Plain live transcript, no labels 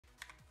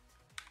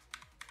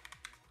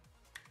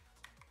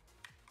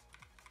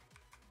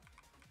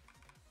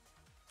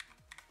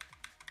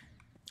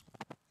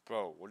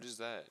Bro, what is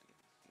that?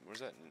 Where's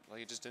that?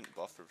 Like, it just didn't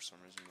buffer for some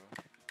reason, bro.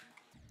 It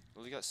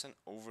really got sent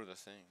over the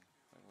thing.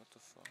 Like, what the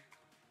fuck?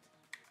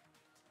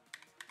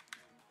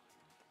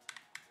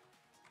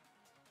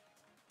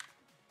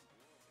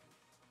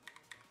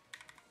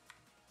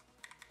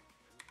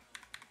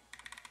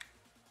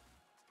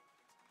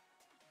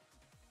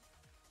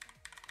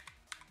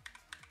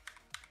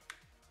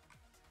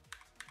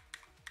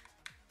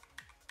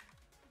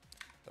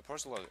 That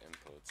part's a lot of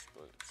inputs,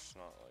 but it's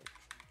not like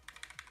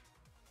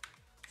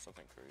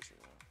something crazy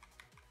though.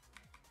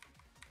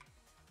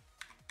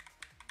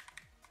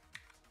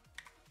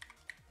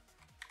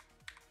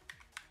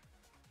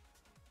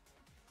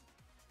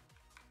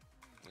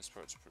 This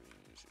part's pretty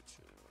easy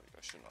too. Like,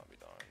 I should not be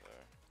dying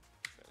there.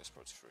 Okay, this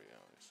part's free,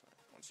 obviously.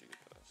 Once you get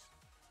past.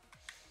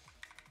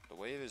 The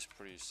wave is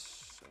pretty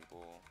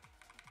simple.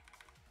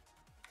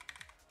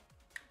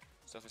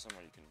 It's definitely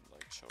somewhere you can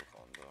like choke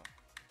on though.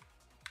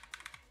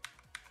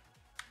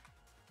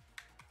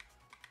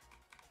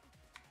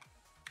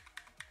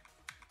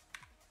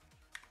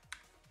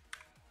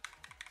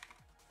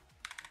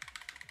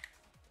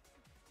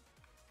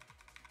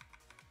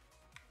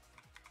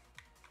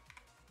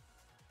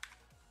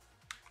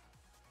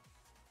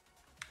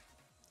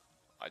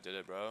 I did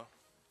it, bro.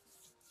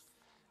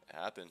 It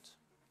happened.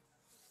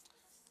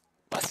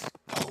 Let's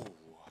go.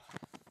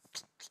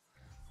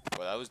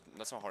 Well,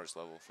 that's my hardest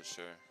level for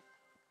sure.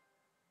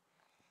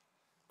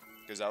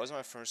 Cause that was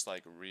my first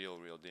like real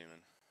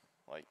demon,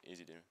 like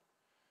easy demon.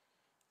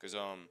 Cause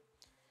I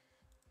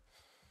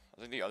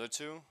think the other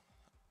two,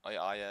 like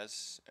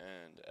IS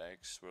and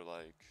X, were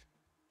like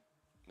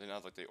they didn't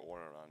have like the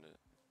aura around it.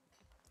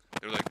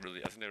 They were like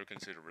really. I think they were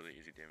considered really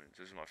easy demons.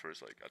 This is my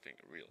first like I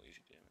think real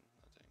easy demon.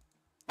 I think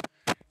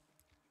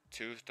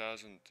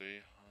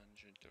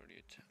 2,330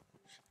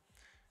 attempts.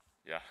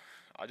 Yeah,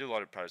 I do a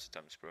lot of practice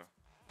attempts, bro.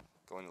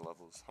 Going to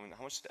levels.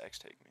 How much did X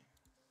take me?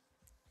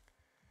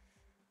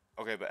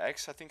 Okay, but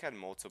X I think had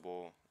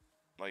multiple,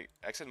 like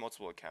X had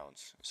multiple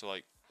accounts. So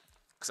like,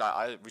 cause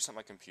I reset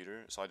my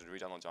computer, so I had to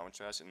re-download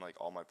Geometry Dash, and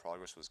like all my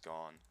progress was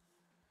gone.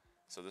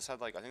 So this had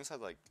like I think this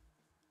had like,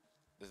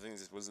 the thing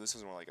is this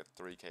was more like a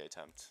 3K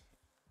attempt,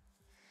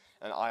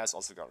 and IS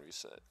also got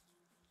reset.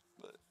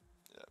 But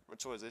yeah,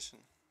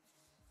 Virtualization,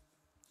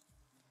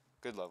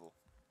 good level,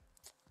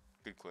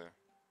 good clear.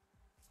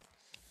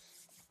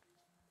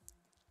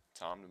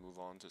 Time to move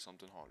on to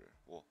something harder.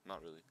 Well,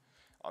 not really.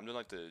 I'm doing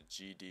like the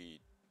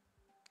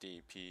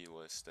GDDP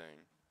list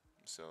thing,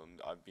 so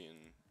I've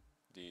beaten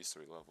these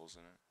 3 levels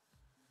in it.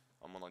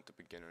 I'm on like the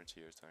beginner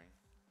tier thing.